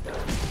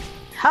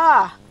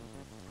 Ha!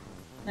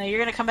 Now you're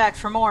gonna come back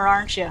for more,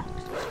 aren't you?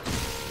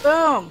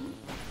 Boom!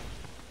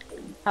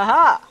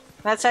 Haha!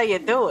 That's how you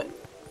do it.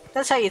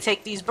 That's how you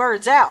take these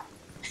birds out.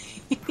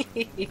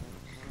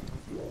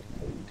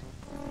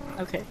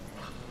 Okay.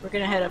 We're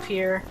gonna head up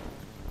here.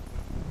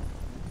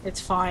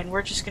 It's fine.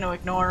 We're just gonna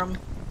ignore them.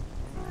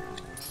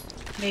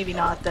 Maybe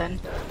not, then.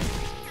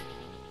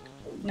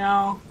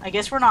 No, I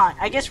guess we're not.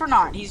 I guess we're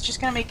not. He's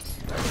just gonna make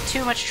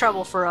too much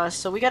trouble for us,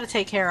 so we gotta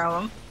take care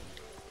of him.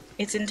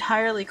 It's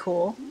entirely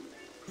cool.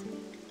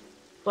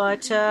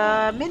 But,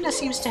 Midna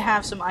seems to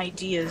have some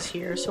ideas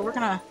here, so we're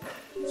gonna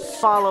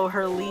follow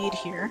her lead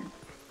here.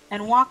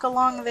 And walk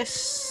along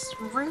this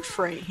roof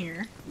right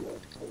here.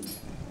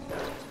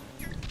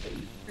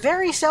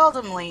 Very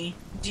seldomly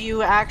do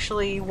you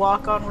actually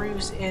walk on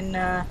roofs in,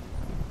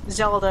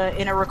 Zelda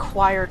in a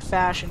required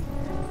fashion.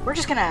 We're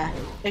just gonna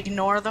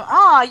ignore them.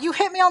 Ah, you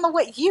hit me on the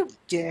way, you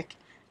dick.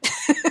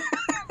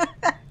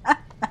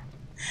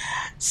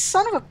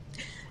 Son of a...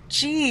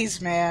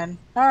 Jeez, man.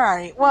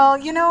 Alright, well,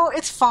 you know,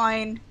 it's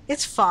fine.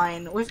 It's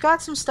fine. We've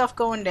got some stuff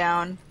going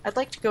down. I'd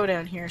like to go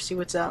down here, see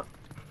what's up.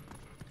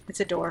 It's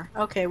a door.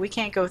 Okay, we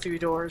can't go through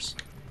doors.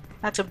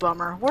 That's a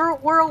bummer.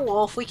 We're a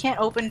wolf. We can't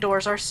open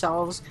doors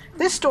ourselves.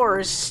 This door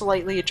is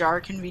slightly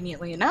ajar,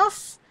 conveniently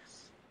enough.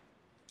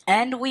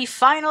 And we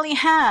finally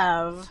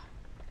have...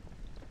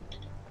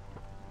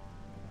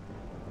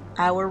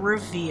 our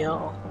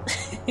reveal.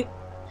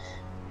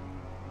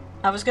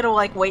 I was gonna,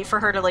 like, wait for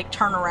her to, like,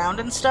 turn around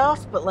and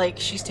stuff, but, like,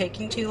 she's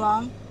taking too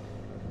long.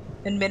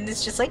 And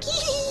Midna's just like,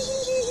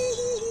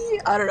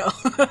 I don't know.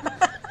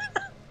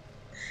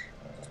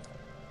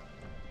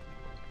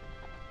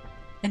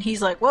 And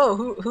he's like,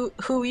 whoa,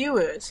 who you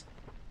is?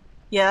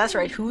 Yeah, that's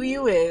right, who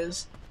you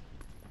is.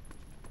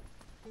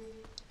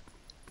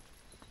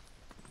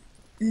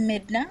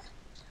 Midna?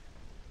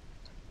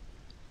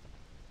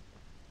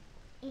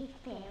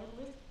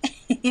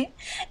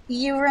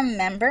 You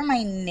remember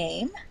my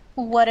name?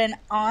 What an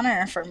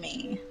honor for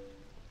me.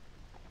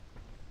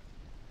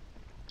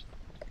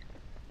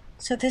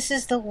 So this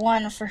is the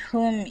one for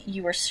whom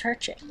you were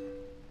searching.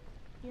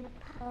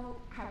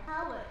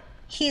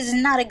 He's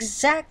not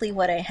exactly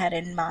what I had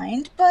in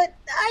mind, but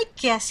I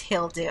guess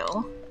he'll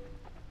do.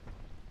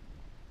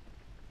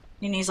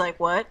 And he's like,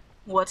 what?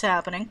 What's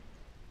happening?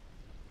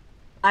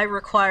 I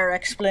require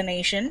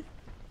explanation.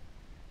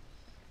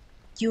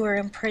 You were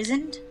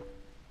imprisoned?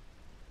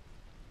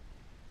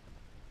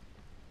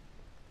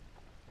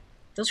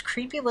 Those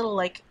creepy little,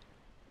 like,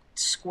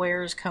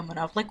 squares coming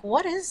up. Like,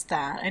 what is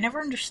that? I never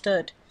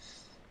understood.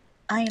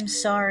 I am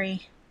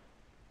sorry.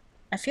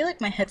 I feel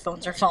like my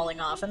headphones are falling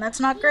off, and that's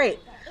not great.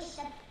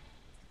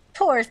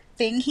 Poor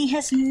thing, he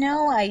has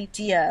no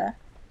idea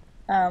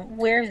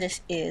where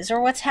this is or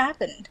what's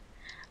happened.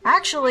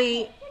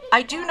 Actually,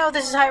 I do know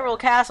this is Hyrule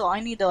Castle. I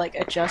need to, like,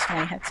 adjust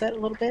my headset a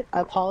little bit.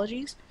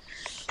 Apologies.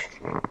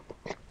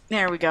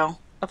 There we go.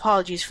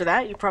 Apologies for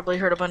that. You probably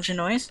heard a bunch of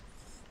noise.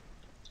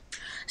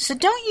 So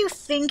don't you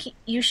think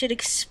you should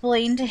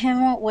explain to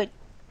him what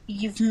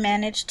you've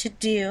managed to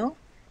do?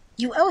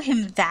 You owe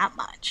him that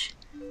much.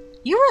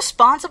 You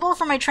responsible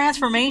for my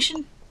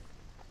transformation?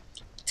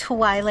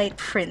 Twilight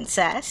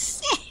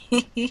Princess?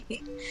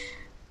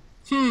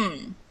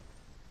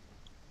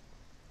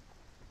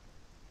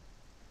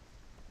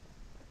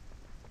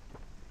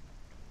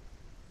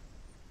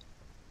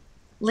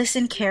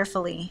 Listen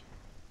carefully.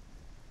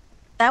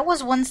 That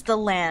was once the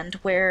land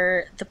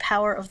where the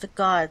power of the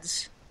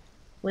gods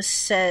was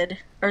said,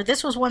 or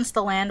this was once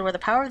the land where the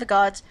power of the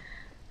gods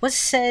was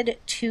said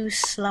to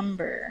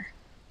slumber.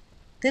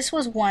 This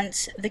was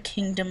once the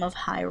kingdom of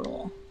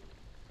Hyrule.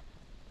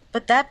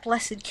 But that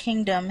blessed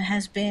kingdom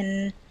has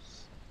been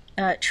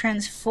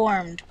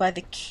transformed by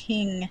the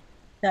king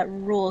that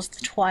rules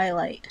the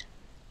Twilight.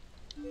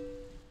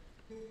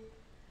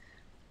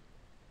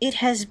 It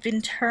has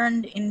been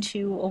turned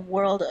into a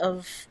world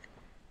of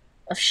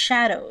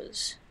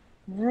shadows,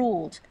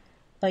 ruled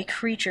by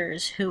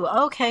creatures who...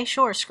 Okay,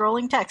 sure,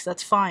 scrolling text,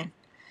 that's fine.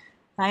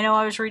 I know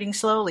I was reading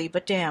slowly,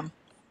 but damn.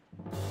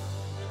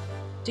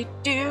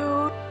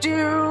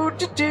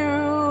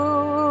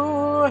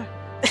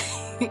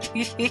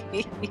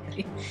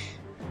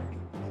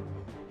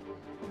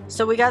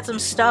 So we got some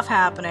stuff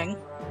happening.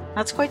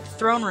 That's quite the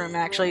throne room,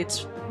 actually.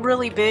 It's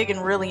really big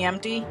and really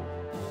empty.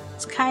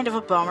 It's kind of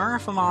a bummer,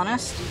 if I'm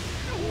honest.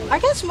 I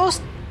guess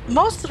most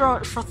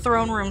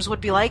throne rooms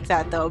would be like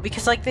that, though,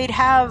 because, like, they'd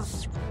have...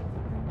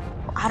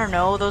 I don't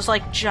know, those,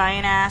 like,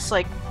 giant-ass,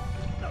 like,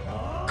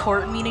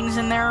 court meetings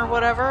in there or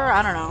whatever.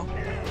 I don't know.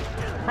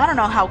 I don't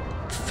know how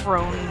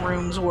throne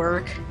rooms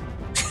work.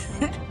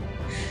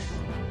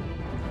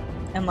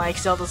 And, like,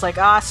 Zelda's like,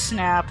 ah,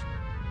 snap.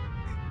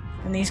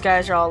 And these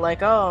guys are all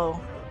like,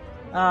 oh,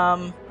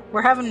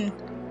 we're having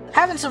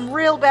Having some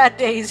real bad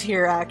days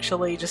here,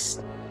 actually. Just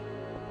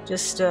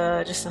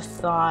a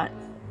thought.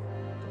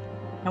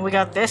 And we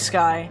got this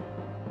guy.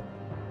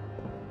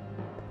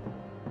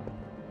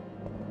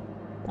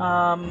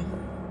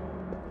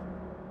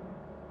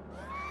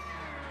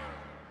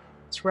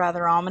 It's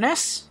rather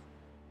ominous.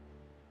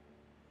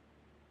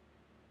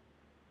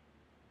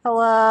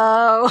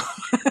 Hello.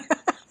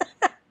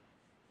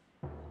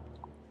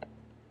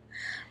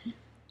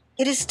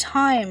 It is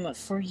time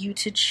for you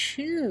to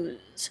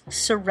choose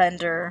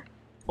surrender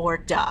or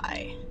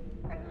die.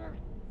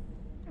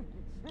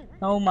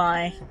 Oh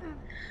my.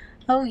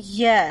 Oh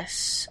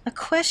yes, a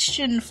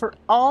question for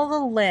all the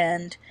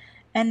land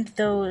and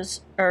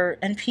those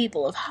and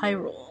people of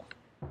Hyrule.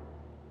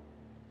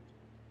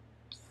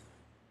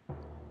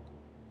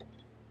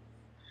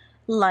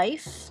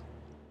 Life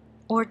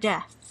or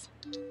death?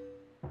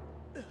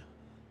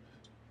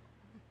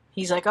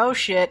 He's like, oh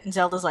shit, and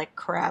Zelda's like,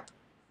 crap.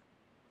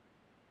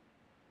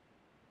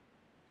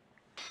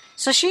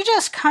 So she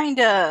just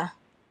kinda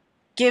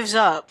gives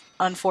up,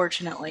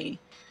 unfortunately.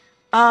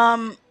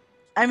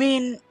 I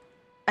mean,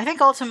 I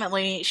think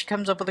ultimately she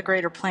comes up with a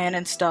greater plan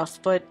and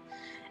stuff, but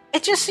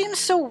it just seems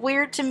so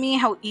weird to me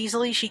how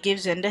easily she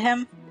gives in to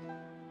him.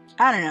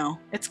 I don't know.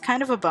 It's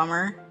kind of a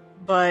bummer,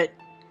 but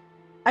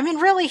I mean,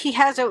 really, he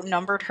has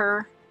outnumbered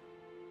her.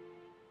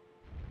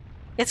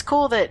 It's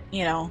cool that,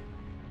 you know,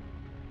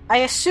 I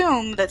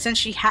assume that since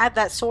she had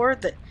that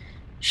sword, that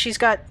she's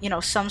got, you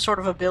know, some sort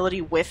of ability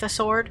with a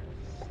sword.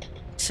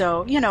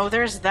 So, you know,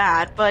 there's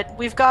that, but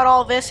we've got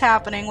all this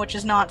happening, which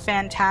is not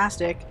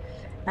fantastic,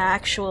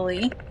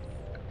 actually.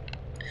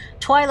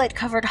 Twilight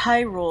covered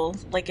Hyrule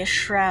like a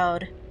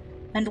shroud,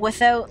 and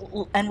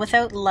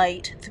without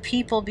light, the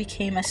people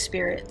became as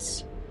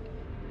spirits.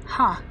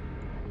 Huh.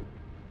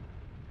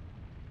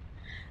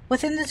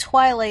 Within the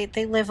twilight,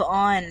 they live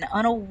on,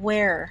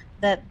 unaware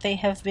that they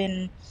have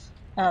been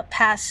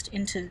passed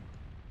into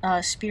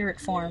spirit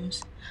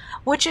forms.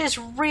 Which is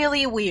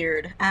really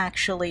weird,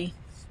 actually.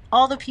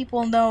 All the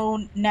people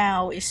know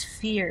now is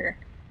fear.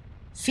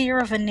 Fear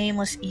of a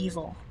nameless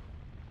evil.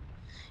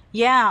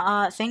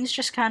 Yeah, things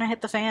just kind of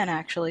hit the fan,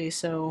 actually,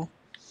 so...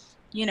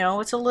 You know,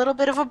 it's a little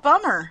bit of a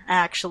bummer,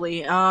 actually.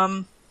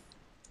 You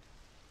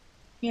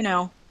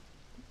know,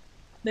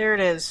 there it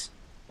is.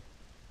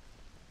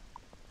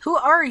 Who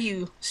are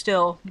you,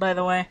 still, by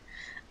the way?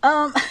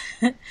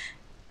 The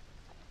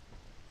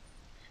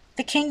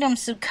kingdom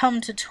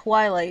succumbed to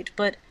Twilight,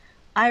 but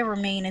I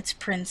remain its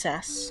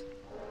princess.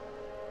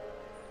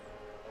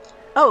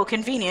 Oh,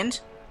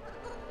 convenient.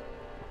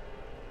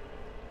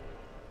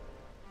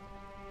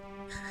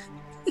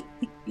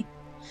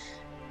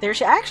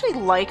 There's I actually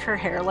like her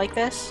hair like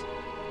this.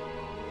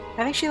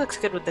 I think she looks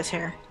good with this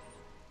hair.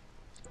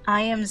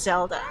 I am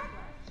Zelda.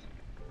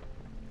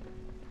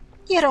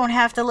 You don't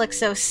have to look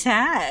so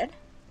sad.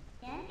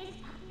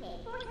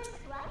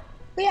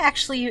 We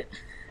actually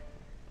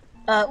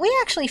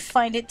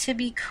find it to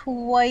be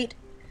quite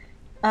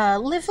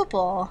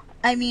livable.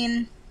 I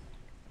mean,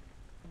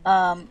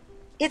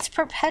 is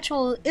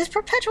perpetual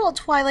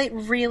Twilight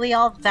really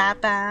all that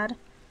bad?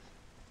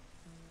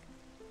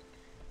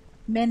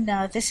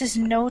 Minna, this is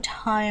no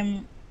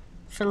time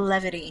for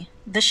levity.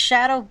 The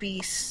shadow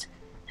beasts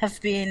have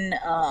been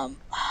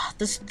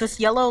this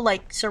yellow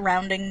like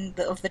surrounding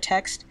of the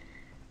text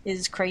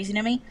is crazy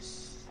to me.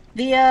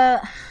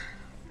 The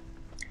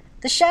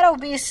shadow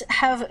beasts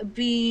have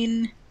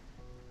been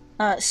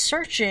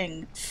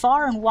searching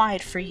far and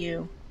wide for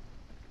you.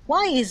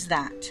 Why is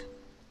that?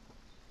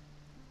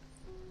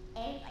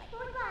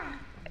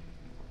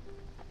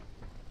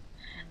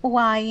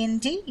 Why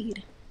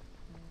indeed?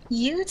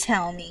 You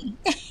tell me.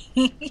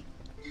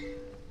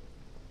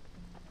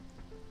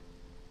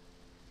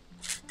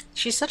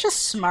 She's such a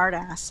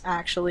smartass,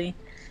 actually.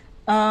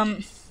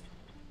 Time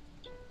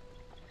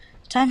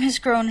has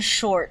grown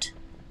short.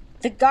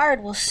 The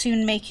guard will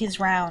soon make his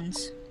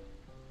rounds.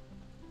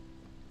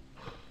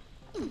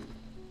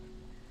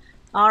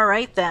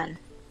 Alright then.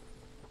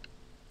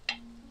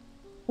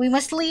 You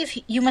must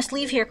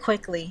leave here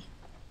quickly.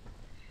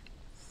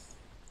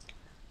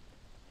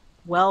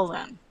 Well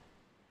then.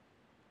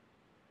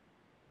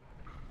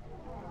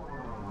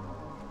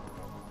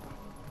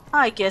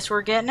 I guess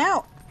we're getting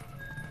out.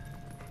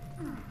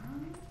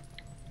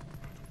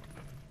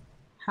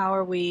 How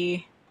are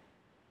we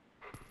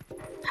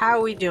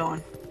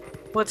doing?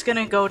 What's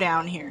gonna go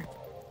down here?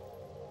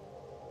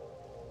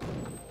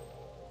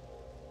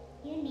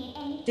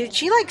 Did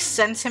she like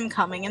sense him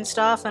coming and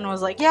stuff and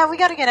was like, yeah, we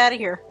gotta get out of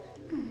here.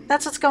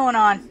 That's what's going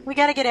on. We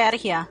gotta get out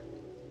of here.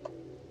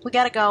 We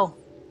gotta go.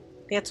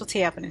 That's what's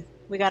happening.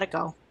 We gotta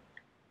go.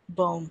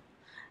 Boom.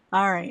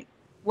 Alright.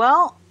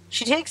 Well,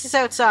 she takes us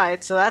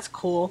outside, so that's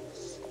cool.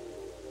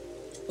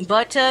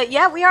 But,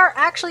 yeah, we are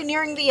actually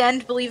nearing the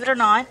end, believe it or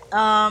not.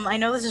 I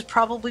know this has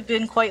probably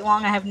been quite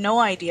long. I have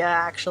no idea,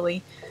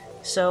 actually.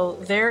 So,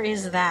 there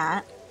is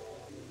that.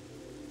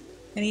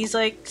 And he's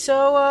like,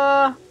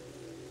 so,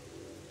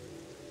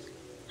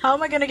 how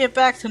am I gonna get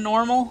back to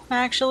normal,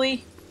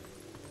 actually?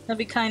 That'd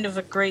be kind of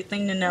a great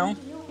thing to know.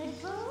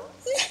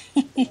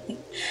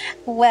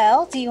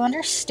 Well, do you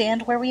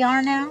understand where we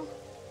are now?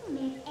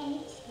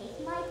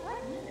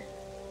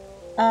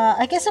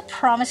 I guess a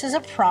promise is a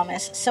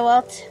promise, so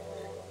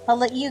I'll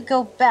let you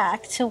go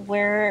back to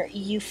where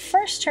you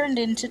first turned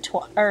into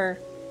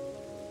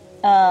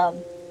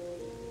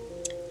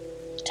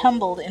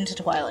tumbled into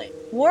Twilight.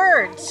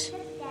 Words!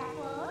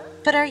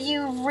 But are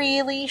you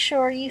really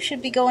sure you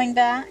should be going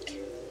back?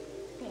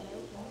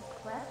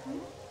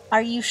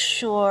 Are you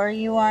sure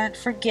you aren't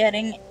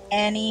forgetting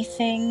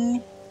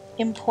anything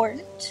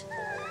important?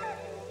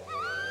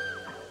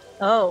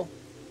 Oh,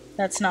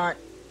 that's not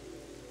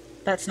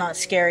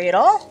scary at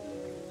all.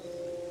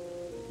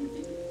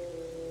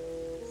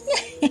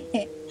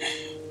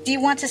 Do you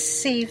want to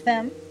save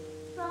them?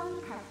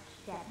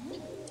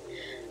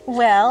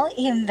 Well,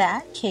 in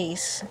that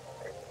case,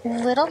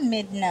 little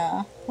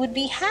Midna would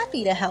be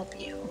happy to help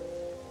you.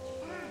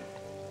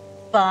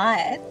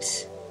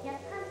 But,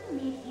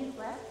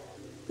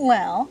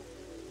 well,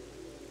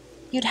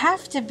 you'd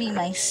have to be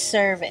my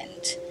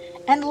servant.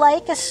 And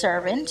like a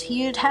servant,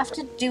 you'd have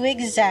to do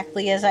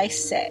exactly as I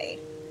say.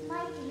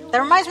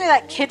 That reminds me of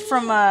that kid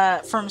from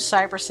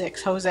Cyber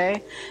 6,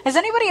 Jose. Has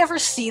anybody ever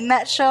seen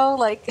that show?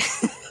 Like,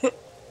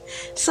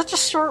 such a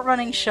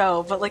short-running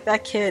show, but like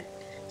that kid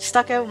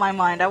stuck out in my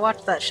mind. I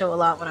watched that show a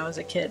lot when I was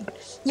a kid.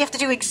 You have to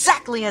do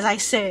exactly as I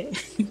say.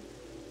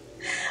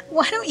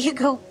 Why don't you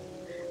go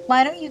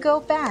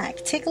back?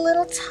 Take a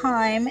little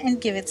time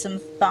and give it some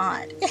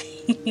thought.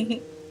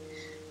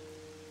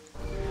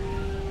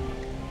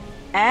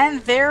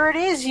 And there it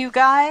is, you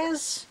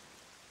guys.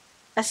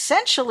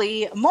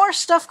 Essentially, more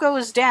stuff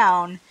goes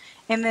down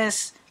in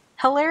this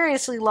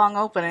hilariously long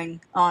opening,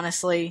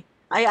 honestly.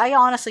 I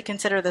honestly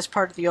consider this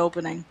part of the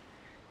opening.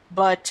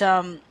 But,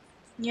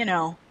 you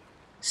know,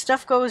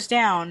 stuff goes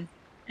down,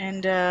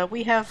 and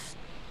we have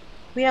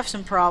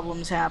some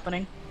problems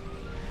happening.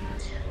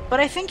 But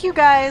I think, you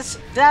guys,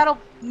 that'll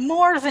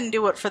more than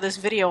do it for this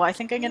video. I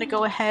think I'm going to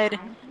go ahead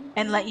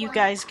and let you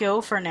guys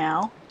go for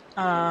now.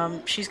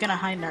 She's going to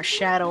hide in our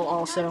shadow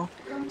also.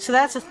 So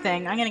that's a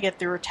thing. I'm going to get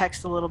through her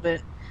text a little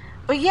bit.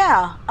 But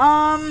yeah,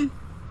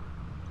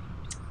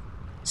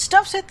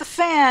 stuff's hit the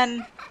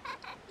fan.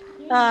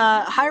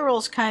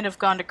 Hyrule's kind of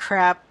gone to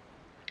crap.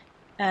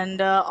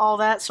 And all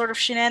that sort of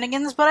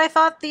shenanigans. But I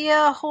thought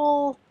the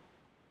whole,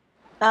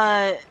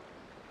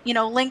 you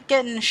know, Link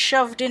getting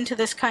shoved into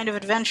this kind of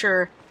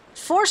adventure,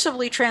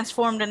 forcibly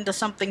transformed into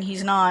something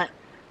he's not,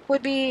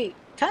 would be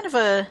kind of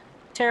a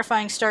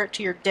terrifying start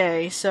to your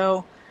day.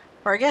 So,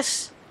 or I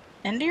guess,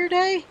 end of your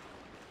day?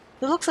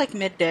 It looks like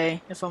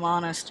midday, if I'm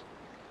honest.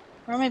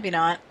 Or maybe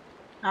not.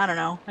 I don't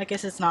know. I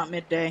guess it's not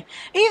midday.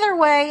 Either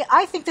way,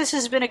 I think this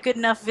has been a good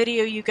enough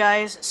video, you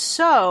guys.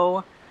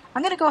 So,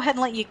 I'm going to go ahead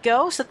and let you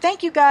go. So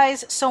thank you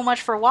guys so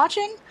much for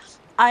watching.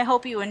 I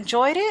hope you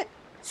enjoyed it.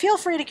 Feel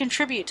free to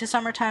contribute to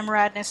Summertime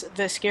Radness,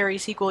 the scary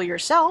sequel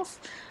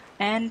yourself.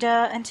 And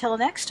until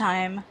next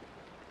time,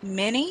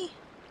 Minnie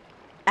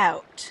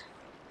out.